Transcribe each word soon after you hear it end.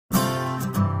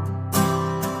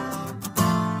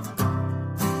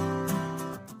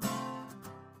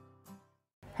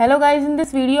Hello guys, in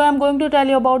this video I am going to tell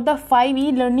you about the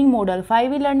 5E learning model.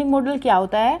 5E learning model क्या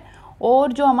होता है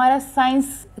और जो हमारा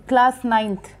science class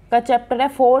 9th का chapter है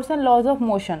force and laws of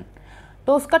motion,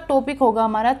 तो उसका टॉपिक होगा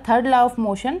हमारा थर्ड लॉ ऑफ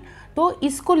मोशन। तो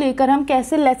इसको लेकर हम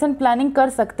कैसे लेसन प्लानिंग कर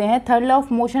सकते हैं। थर्ड लॉ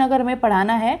ऑफ मोशन अगर हमें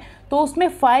पढ़ाना है तो उसमें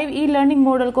 5E लर्निंग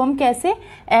मॉडल को हम कैसे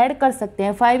ऐड कर सकते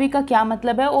हैं, 5E का क्या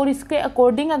मतलब है और इसके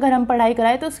अकॉर्डिंग अगर हम पढ़ाई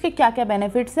कराएं तो उसके क्या क्या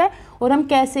बेनिफिट्स है और हम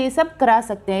कैसे ये सब करा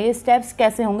सकते हैं, ये स्टेप्स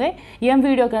कैसे होंगे, ये हम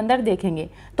वीडियो के अंदर देखेंगे।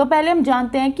 तो पहले हम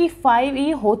जानते हैं कि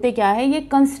 5E होते क्या है। ये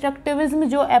कंस्ट्रक्टिविज्म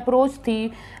जो अप्रोच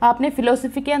थी, आपने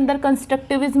फिलोसफी के अंदर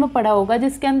कंस्ट्रक्टिविज्म पढ़ा होगा,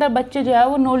 जिसके अंदर बच्चे जो है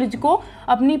वो नॉलेज को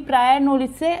अपनी प्रायर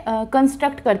नॉलेज से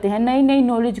कंस्ट्रक्ट करते हैं, नई नई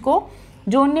नॉलेज को,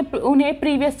 जो उन्हें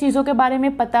प्रीवियस चीज़ों के बारे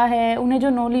में पता है, उन्हें जो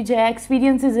नॉलेज है,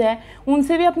 एक्सपीरियंसेस है,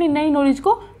 उनसे भी अपनी नई नॉलेज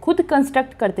को खुद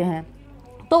कंस्ट्रक्ट करते हैं।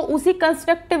 तो उसी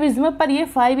कंस्ट्रक्टिविज्म पर ये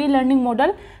 5E लर्निंग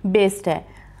मॉडल बेस्ड है।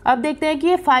 अब देखते हैं कि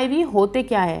ये 5E होते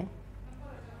क्या है।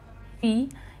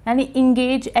 यानी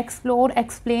इंगेज, एक्सप्लोर,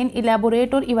 एक्सप्लेन,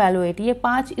 इलेबोरेट और इवेलुएट, ये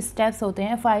 5 स्टेप्स होते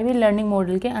हैं 5E लर्निंग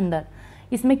मॉडल के अंदर।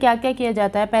 इसमें क्या क्या किया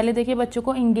जाता है, पहले देखिए बच्चों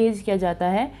को इंगेज किया जाता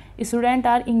है। Student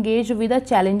are engage with a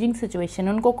challenging situation,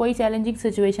 उनको कोई चैलेंजिंग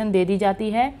सिचुएशन दे दी जाती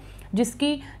है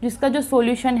जिसका जो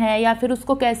सॉल्यूशन है या फिर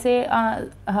उसको कैसे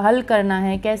हल करना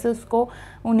है, कैसे उसको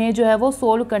उन्हें जो है वो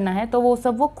सोल्व करना है, तो वो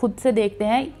सब वो खुद से देखते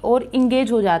हैं और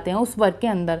इंगेज हो जाते हैं उस वर्क के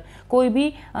अंदर। कोई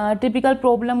भी टिपिकल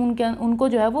प्रॉब्लम उनको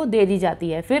जो है वो दे दी जाती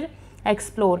है। फिर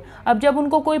एक्सप्लोर, अब जब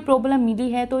उनको कोई प्रॉब्लम मिली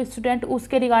है तो स्टूडेंट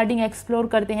उसके रिगार्डिंग एक्सप्लोर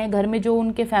करते हैं, घर में जो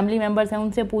उनके फैमिली मेम्बर्स हैं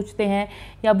उनसे पूछते हैं,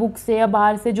 या बुक से या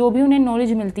बाहर से जो भी उन्हें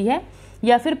नॉलेज मिलती है,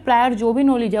 या फिर प्रायर जो भी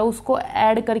नॉलेज है उसको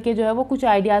ऐड करके जो है वो कुछ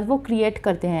आइडियाज़ वो क्रिएट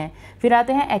करते हैं। फिर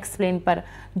आते हैं एक्सप्लेन पर,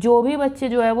 जो भी बच्चे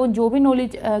जो है वो जो भी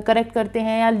नॉलेज करेक्ट करते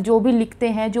हैं या जो भी लिखते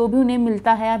हैं, जो भी उन्हें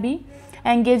मिलता है अभी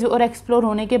एंगेज और एक्सप्लोर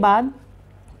होने के बाद,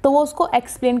 तो वो उसको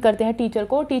एक्सप्लेन करते हैं टीचर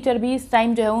को। टीचर भी इस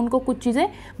टाइम जो है उनको कुछ चीज़ें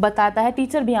बताता है,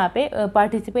 टीचर भी यहाँ पे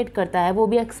पार्टिसिपेट करता है, वो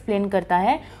भी एक्सप्लेन करता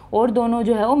है और दोनों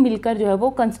जो है वो मिलकर जो है वो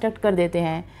कंस्ट्रक्ट कर देते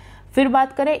हैं। फिर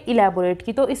बात करें इलेबोरेट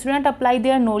की, तो student apply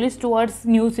their knowledge towards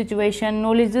new situation,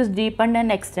 knowledge is डीपन्ड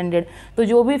and extended, तो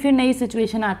जो भी फिर नई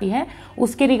सिचुएशन आती है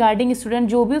उसके रिगार्डिंग स्टूडेंट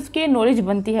जो भी उसके नॉलेज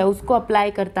बनती है उसको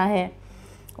अप्लाई करता है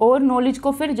और नॉलेज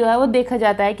को फिर जो है वो देखा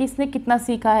जाता है कि इसने कितना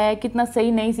सीखा है, कितना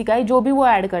सही नहीं सीखा है, जो भी वो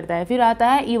ऐड करता है। फिर आता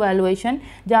है इवैल्यूएशन,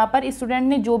 जहाँ पर स्टूडेंट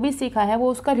ने जो भी सीखा है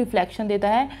वो उसका रिफ्लेक्शन देता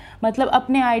है, मतलब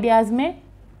अपने आइडियाज़ में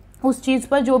उस चीज़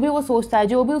पर जो भी वो सोचता है,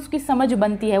 जो भी उसकी समझ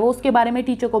बनती है वो उसके बारे में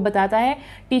टीचर को बताता है।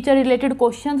 टीचर रिलेटेड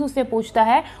क्वेश्चंस उससे पूछता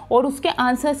है और उसके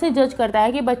आंसर से जज करता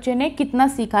है कि बच्चे ने कितना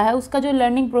सीखा है, उसका जो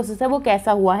लर्निंग प्रोसेस है वो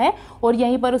कैसा हुआ है, और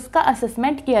यहीं पर उसका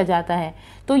असेसमेंट किया जाता है।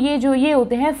 तो ये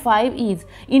होते हैं 5E's।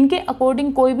 इनके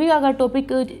अकॉर्डिंग कोई भी अगर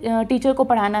टॉपिक टीचर को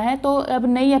पढ़ाना है तो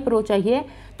अब नई अप्रोच चाहिए,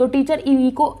 तो टीचर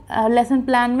इन्हीं को लेसन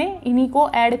प्लान में इन्हीं को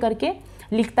ऐड करके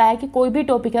लिखता है कि कोई भी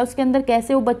टॉपिक है उसके अंदर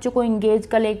कैसे वो बच्चों को इंगेज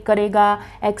करेगा,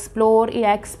 एक्सप्लोर,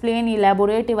 एक्सप्लेन,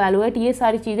 इलेबोरेट, इवैल्यूएट, ये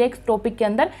सारी चीज़ें एक टॉपिक के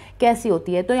अंदर कैसी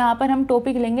होती है। तो यहाँ पर हम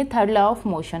टॉपिक लेंगे थर्ड लॉ ऑफ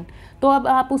मोशन। तो अब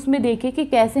आप उसमें देखिए कि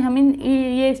कैसे हम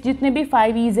ये जितने भी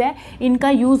 5E's है इनका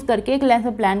यूज़ करके एक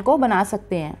लेसन प्लान को बना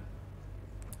सकते हैं।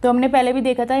 तो हमने पहले भी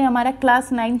देखा था, ये हमारा क्लास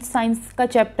 9th साइंस का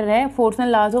चैप्टर है force and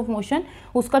laws of motion,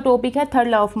 उसका टॉपिक है थर्ड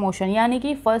लॉ ऑफ मोशन। यानी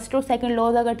कि फर्स्ट और सेकंड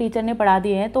लॉज अगर टीचर ने पढ़ा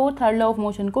दिए हैं तो वो थर्ड लॉ ऑफ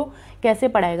मोशन को कैसे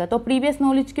पढ़ाएगा। तो प्रीवियस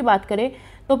नॉलेज की बात करें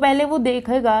तो पहले वो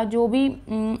देखेगा जो भी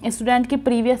स्टूडेंट की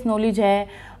प्रीवियस नॉलेज है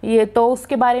ये, तो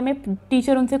उसके बारे में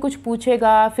टीचर उनसे कुछ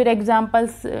पूछेगा, फिर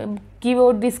एग्जाम्पल्स की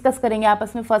वो डिस्कस करेंगे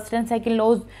आपस में, फर्स्ट एंड सेकंड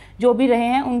लॉज जो भी रहे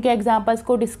हैं उनके एग्जाम्पल्स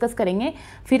को डिस्कस करेंगे।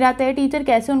 फिर आता है टीचर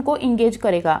कैसे उनको इंगेज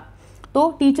करेगा। तो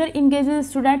teacher engages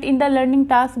student in the learning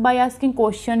task by asking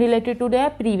question related to their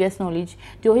previous knowledge,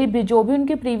 जो भी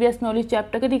उनकी प्रीवियस नॉलेज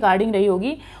चैप्टर के रिगार्डिंग रही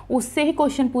होगी उससे ही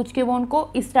क्वेश्चन पूछ के वो उनको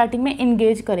स्टार्टिंग में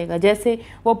इंगेज करेगा। जैसे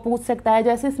वो पूछ सकता है,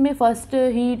 जैसे इसमें फर्स्ट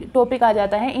ही टॉपिक आ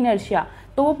जाता है इनर्शिया,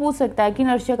 तो वो पूछ सकता है कि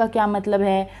इनर्शिया का क्या मतलब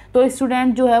है। तो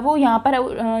स्टूडेंट जो है वो यहाँ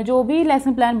पर जो भी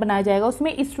लेसन प्लान बनाया जाएगा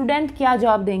उसमें स्टूडेंट क्या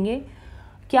जवाब देंगे,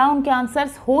 क्या उनके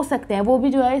आंसर्स हो सकते हैं, वो भी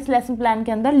जो है इस लेसन प्लान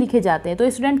के अंदर लिखे जाते हैं। तो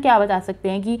स्टूडेंट क्या बता सकते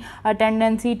हैं कि a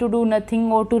tendency to do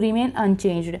nothing और टू रिमेन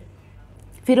अनचेंज्ड।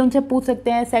 फिर उनसे पूछ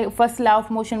सकते हैं फर्स्ट लॉ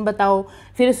ऑफ मोशन बताओ,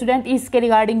 फिर स्टूडेंट इसके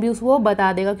रिगार्डिंग भी वो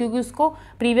बता देगा क्योंकि उसको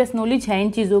प्रीवियस नॉलेज है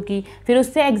इन चीज़ों की। फिर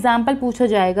उससे एग्जाम्पल पूछा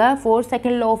जाएगा for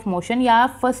second law of motion या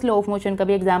फर्स्ट लॉ ऑफ मोशन का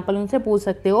भी एग्जाम्पल उनसे पूछ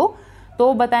सकते हो,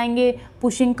 तो बताएंगे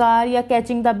पुशिंग कार या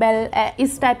कैचिंग द बेल,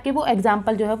 इस टाइप के वो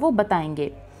एग्जाम्पल जो है वो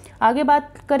बताएंगे। आगे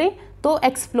बात करें तो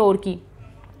एक्सप्लोर की,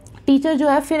 टीचर जो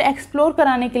है फिर एक्सप्लोर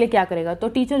कराने के लिए क्या करेगा, तो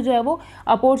टीचर जो है वो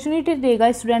अपॉर्चुनिटी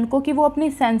देगा स्टूडेंट को कि वो अपनी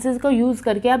सेंसेस को यूज़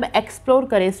करके अब एक्सप्लोर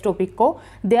करे इस टॉपिक को।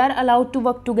 They are allowed to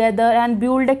work together and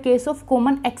build a case of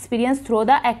common experience through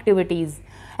the activities.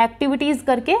 Activities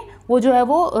करके वो जो है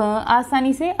वो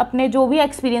आसानी से अपने जो भी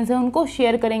एक्सपीरियंस है उनको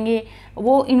शेयर करेंगे,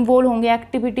 वो इन्वॉल्व होंगे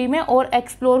एक्टिविटी में और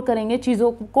एक्सप्लोर करेंगे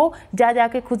चीज़ों को, जा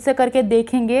के खुद से करके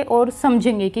देखेंगे और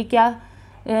समझेंगे कि क्या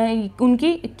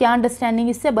उनकी क्या अंडरस्टैंडिंग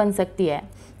इससे बन सकती है।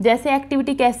 जैसे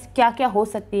एक्टिविटी क्या क्या हो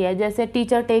सकती है, जैसे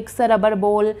teacher takes a rubber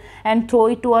ball and throw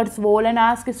it towards wall and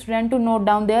ask student to note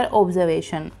down there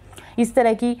observation. इस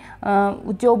तरह की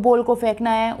जो बॉल को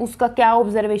फेंकना है उसका क्या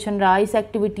ऑब्जर्वेशन रहा, इस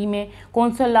एक्टिविटी में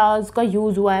कौन सा लॉज का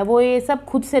यूज़ हुआ है, वो ये सब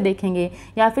खुद से देखेंगे।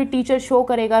 या फिर टीचर शो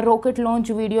करेगा रॉकेट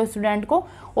लॉन्च वीडियो स्टूडेंट को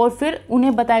और फिर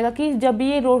उन्हें बताएगा कि जब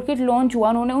ये रॉकेट लॉन्च हुआ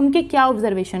उन्होंने उनकी क्या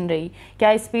ऑब्जर्वेशन रही,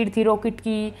 क्या स्पीड थी रॉकेट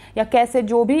की, या कैसे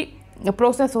जो भी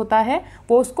प्रोसेस होता है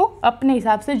वो उसको अपने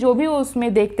हिसाब से जो भी वो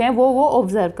उसमें देखते हैं वो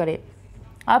ऑब्जर्व करे।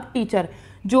 अब टीचर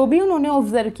जो भी उन्होंने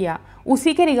ऑब्जर्व किया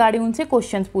उसी के रिगार्डिंग उनसे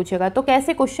क्वेश्चंस पूछेगा। तो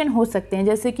कैसे क्वेश्चन हो सकते हैं,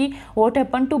 जैसे कि what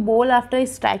happen to ball after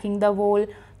striking the wall,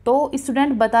 तो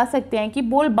स्टूडेंट बता सकते हैं कि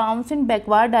ball bounce in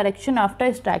backward direction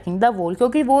after striking the wall,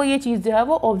 क्योंकि वो ये चीज़ जो है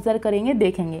वो ऑब्जर्व करेंगे,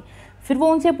 देखेंगे। फिर वो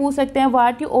उनसे पूछ सकते हैं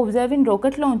what you observe in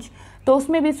rocket launch, तो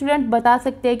उसमें भी स्टूडेंट बता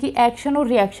सकते हैं कि एक्शन और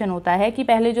रिएक्शन होता है, कि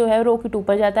पहले जो है रॉकेट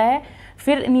ऊपर जाता है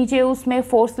फिर नीचे उसमें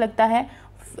फोर्स लगता है,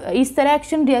 इस तरह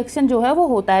एक्शन रिएक्शन जो है वो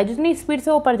होता है, जितनी स्पीड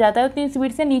से ऊपर जाता है उतनी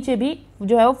स्पीड से नीचे भी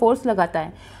जो है वो फोर्स लगाता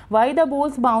है। Why the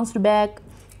balls bounced back,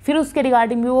 फिर उसके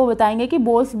रिगार्डिंग भी वो बताएंगे कि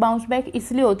बॉल्स बाउंस बैक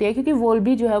इसलिए होती है क्योंकि बॉल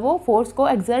भी जो है वो फोर्स को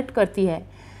एक्सर्ट करती है।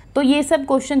 तो ये सब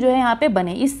क्वेश्चन जो है यहाँ पे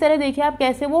बने। इस तरह देखिए आप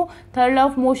कैसे वो थर्ड लॉ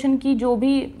ऑफ मोशन की जो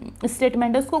भी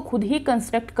स्टेटमेंट है उसको खुद ही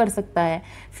कंस्ट्रक्ट कर सकता है।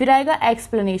 फिर आएगा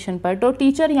एक्सप्लेनेशन पर, तो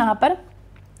टीचर यहाँ पर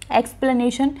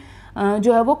एक्सप्लेनेशन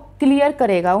जो है वो क्लियर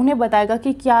करेगा, उन्हें बताएगा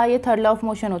कि क्या ये थर्ड लॉ ऑफ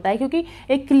मोशन होता है, क्योंकि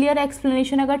एक क्लियर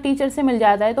एक्सप्लेनेशन अगर टीचर से मिल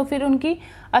जाता है तो फिर उनकी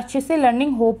अच्छे से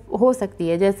लर्निंग हो सकती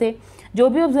है। जैसे जो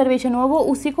भी ऑब्जर्वेशन हुआ वो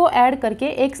उसी को ऐड करके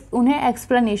एक उन्हें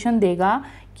एक्सप्लेनेशन देगा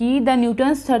कि the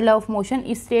Newton's third law of motion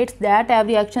states that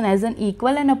every action has an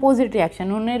equal and opposite reaction.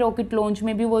 उन्होंने रॉकेट लॉन्च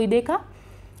में भी वही देखा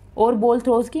और बॉल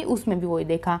थ्रोज की उसमें भी वही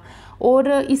देखा। और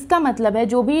इसका मतलब है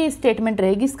जो भी स्टेटमेंट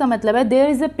रहेगी इसका मतलब है there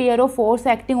is a pair of force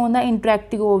acting on the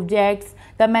interacting objects,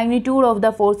 the magnitude of the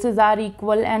forces are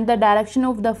equal and the direction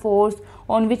of the force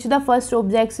on which the first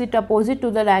object it opposite to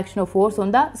the direction of force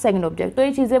on the second object. तो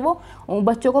ये चीज़ें वो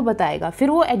बच्चों को बताएगा। फिर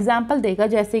वो example देगा,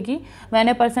 जैसे कि when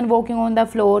a person walking on the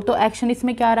floor, तो एक्शन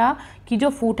इसमें क्या रहा कि जो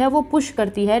फुट है वो पुश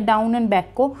करती है डाउन एंड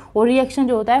बैक को, और रिएक्शन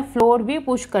जो होता है फ्लोर भी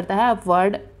पुश करता है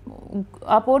अपवर्ड,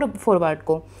 अप और फॉरवर्ड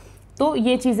को। तो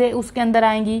ये चीज़ें उसके अंदर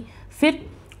आएंगी। फिर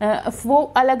वो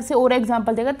अलग से और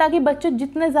एग्जांपल देगा ताकि बच्चे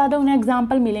जितने ज़्यादा उन्हें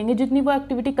एग्जांपल मिलेंगे जितनी वो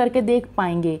एक्टिविटी करके देख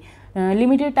पाएंगे।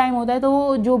 लिमिटेड टाइम होता है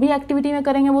तो जो भी एक्टिविटी में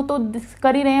करेंगे वो तो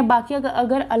कर ही रहे हैं, बाकी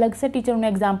अगर अलग से टीचर उन्हें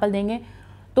एग्जांपल देंगे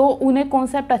तो उन्हें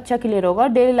कॉन्सेप्ट अच्छा क्लियर होगा,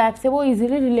 डेली लाइफ से वो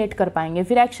इजीली रिलेट कर पाएंगे।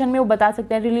 फिर एक्शन में वो बता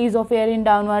सकते हैं release of air in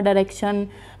downward direction.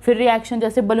 फिर रिएक्शन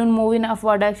जैसे balloon move in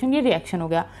upward direction, ये रिएक्शन हो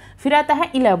गया। फिर आता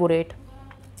है इलेबोरेट।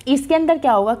 इसके अंदर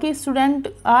क्या होगा कि student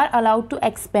are allowed to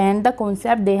expand the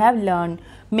concept they have learn,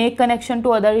 make connection to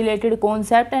other related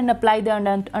concept and apply the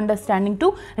understanding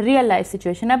to real life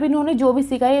situation. अब इन्होंने जो भी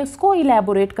सीखा है उसको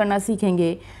इलेबोरेट करना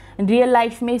सीखेंगे, रियल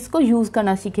लाइफ में इसको यूज़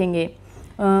करना सीखेंगे,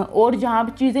 और जहाँ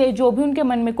चीज़ें जो भी उनके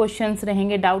मन में क्वेश्चंस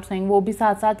रहेंगे, डाउट्स रहेंगे, वो भी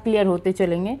साथ साथ क्लियर होते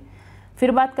चलेंगे।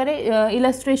 फिर बात करें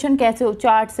इलस्ट्रेशन कैसे हो,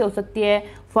 चार्ट से हो सकती है,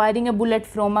 firing A bullet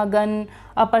from a gun,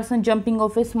 a person jumping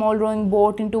of A small rowing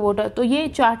boat into water. तो ये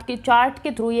चार्ट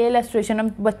के थ्रू ये इलस्ट्रेशन हम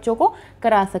बच्चों को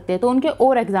करा सकते हैं। तो उनके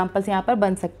और एग्जांपल्स यहाँ पर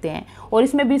बन सकते हैं, और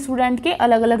इसमें भी स्टूडेंट के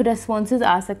अलग अलग रेस्पॉन्सेज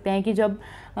आ सकते हैं कि जब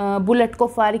बुलेट को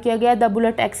फायर किया गया, the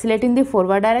bullet एक्सीलेट in the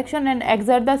forward direction and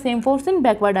exert the same force in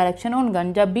backward direction on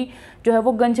gun. जब भी जो है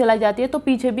वो गन चला जाती है तो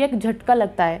पीछे भी एक झटका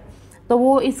लगता है, तो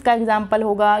वो इसका एग्जाम्पल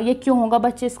होगा। ये क्यों होगा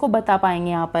बच्चे इसको बता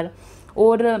पाएंगे यहाँ पर।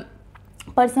 और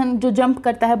पर्सन जो जंप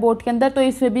करता है बोट के अंदर, तो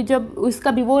इसमें भी जब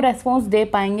उसका भी वो रेस्पॉन्स दे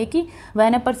पाएंगे कि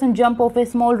when a person jump of A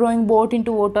small rowing boat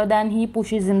into water then he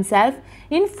pushes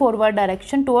himself in forward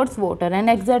direction towards water and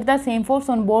exert the same force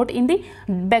on boat in the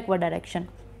backward direction.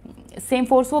 Same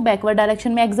force वो backward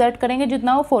direction में exert करेंगे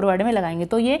जितना वो forward में लगाएंगे।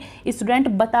 तो ये student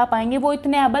बता पाएंगे, वो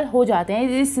इतने एबल हो जाते हैं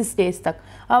इस स्टेज तक।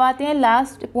 अब आते हैं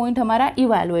लास्ट पॉइंट हमारा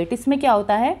इवैल्यूएट। इसमें क्या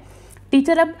होता है,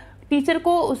 टीचर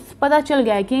को पता चल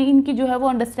गया है कि इनकी जो है वो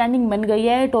अंडरस्टैंडिंग बन गई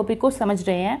है, टॉपिक को समझ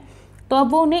रहे हैं, तो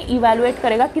अब वो उन्हें इवैल्यूएट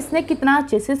करेगा किसने कितना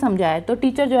अच्छे से समझा है। तो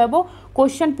टीचर जो है वो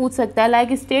क्वेश्चन पूछ सकता है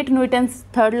like state Newton's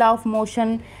third law of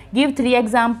motion, give 3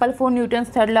 example for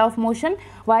Newton's third law of motion,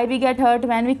 why we get hurt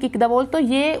when we kick the ball. तो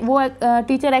ये वो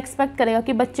टीचर एक्सपेक्ट करेगा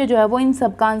कि बच्चे जो है वो इन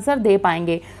सब का आंसर दे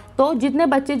पाएंगे। तो जितने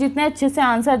बच्चे जितने अच्छे से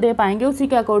आंसर दे पाएंगे उसी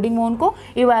के अकॉर्डिंग वो उनको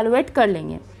इवैल्यूएट कर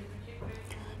लेंगे।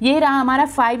 ये रहा हमारा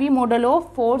 5E model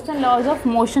of force and laws of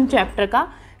motion chapter का।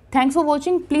 Thanks for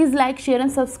watching, please like share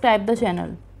and subscribe the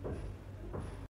channel.